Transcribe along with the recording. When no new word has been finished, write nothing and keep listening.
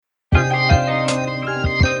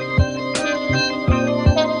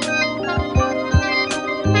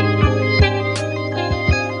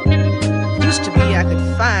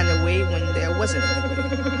was it?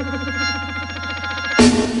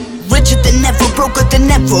 Richer than ever, broker than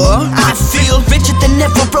ever. I feel richer than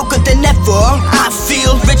ever, broker than ever. I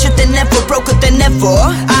feel richer than ever, broker than ever.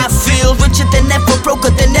 I feel richer than ever,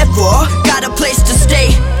 broker than ever. Got a place to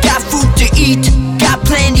stay, got food to eat, got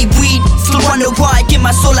plenty weed. Still wonder why in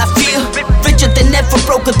my soul I feel richer than ever,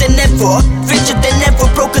 broker than ever. Richer than ever,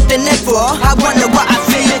 broker than ever. I wonder why I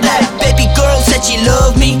feel that. Baby girl said she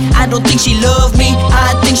loved me, I don't think she loved me.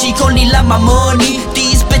 I think she only love my money.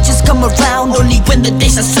 These bitches come around only when the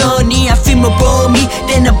days are sunny. I feel more bummy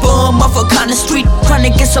than a bum off a corner street, trying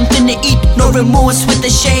to get something to eat. No remorse with the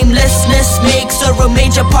shamelessness makes her a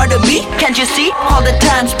major part of me. Can't you see? All the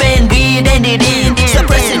time spent breathing it in,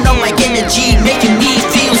 suppressing all my energy, making me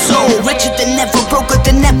feel so richer than ever, broker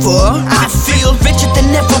than ever. I feel richer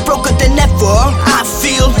than ever, broker than ever. I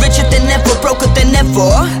feel richer than ever, broker than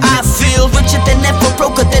ever. I feel richer than ever,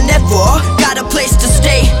 broker than ever. Got a place to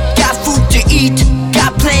stay, got food to eat,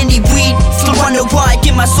 got plenty weed. Still wonder why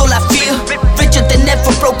in my soul I feel richer than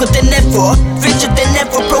ever, broker than ever. Richer than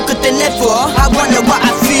ever, broker than ever. I wonder why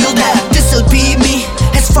I feel that this'll be me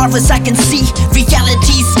as far as I can see.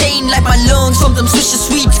 Reality stained like my lungs from them swisher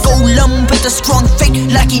sweets. Go lump with a strong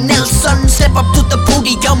faith like Nelson. Step up to the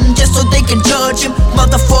podium just so they can judge him.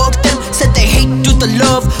 Motherfuck them, said they hate to the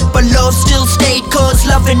love, but love still stayed, cause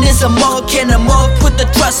loving is a mug. And a mug with the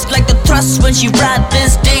trust like the thrust when she ride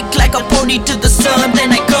this dick like a pony to the sun.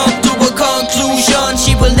 Then I come to a conclusion,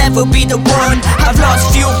 she will never be the one. I've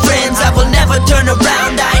lost few friends, I will never turn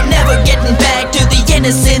around. I ain't never getting back to the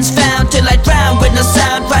innocence found till I drown with no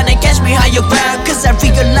sound, trying to catch me higher ground. Cause I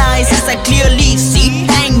realize as I clearly see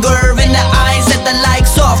anger in the eyes that the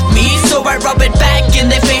likes of me. So I rub it back in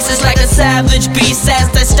their faces like a savage beast as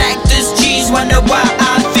they stack this cheese. Wonder why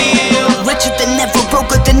I feel richer than ever,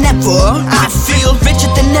 broker than ever. I feel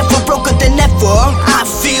richer than ever, broker than ever. I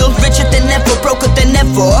feel richer than ever, broker than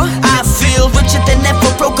ever. I feel richer than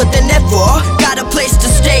ever, broker than ever. Got a place to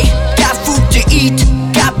stay, got food to eat,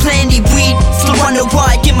 got plenty weed. Still wonder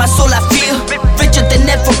why in my soul I feel richer than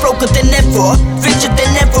ever, broker than ever. Richer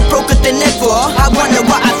than ever, broker than ever. I wonder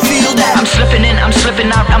why I feel that. I'm slipping in, I'm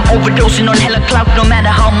slipping out, I'm overdosing on hella clout. No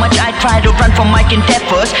matter how much I try to run from my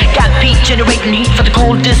endeavors. Got beat generating heat for the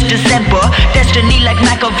coldest December. Destiny like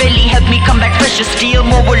Machiavelli helped me come back fresh as steel.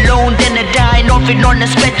 More alone than a dying orphan on a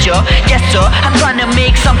stretcher. Yes sir, I'm trying to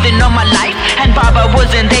make something of my life, and Baba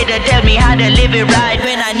wasn't there to tell me how to live it right.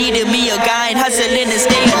 When I needed me a guide, hustling to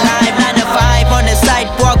stay alive. 9 to 5 on the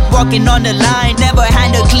sidewalk, walking on the line. Never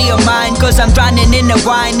had a clear mind, cause I'm drowning in the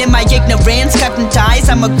wine. In my ignorance, cutting ties,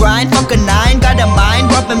 I'm a grind. Fuck a 9, got a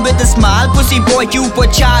mind, rubbing with a smile. Pussy boy, you a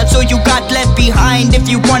child, so you got left behind. If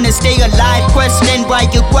you wanna stay alive, question why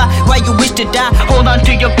you cry, why you wish to die. Hold on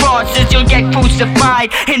to your crosses, you'll get crucified.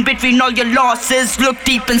 In between all your losses, look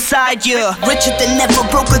deep inside you. Richer than ever,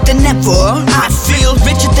 broker than ever. I feel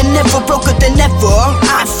richer than ever, broker than ever.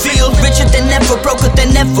 I feel richer than ever, broker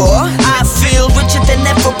than ever. I feel richer than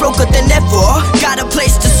ever, broker than ever. Got a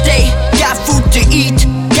place to stay, got food to eat,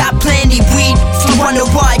 got plenty weed. Still wonder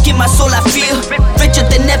why in my soul I feel richer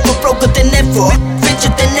than ever, broker than ever.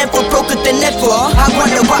 Richer than ever, broker than ever.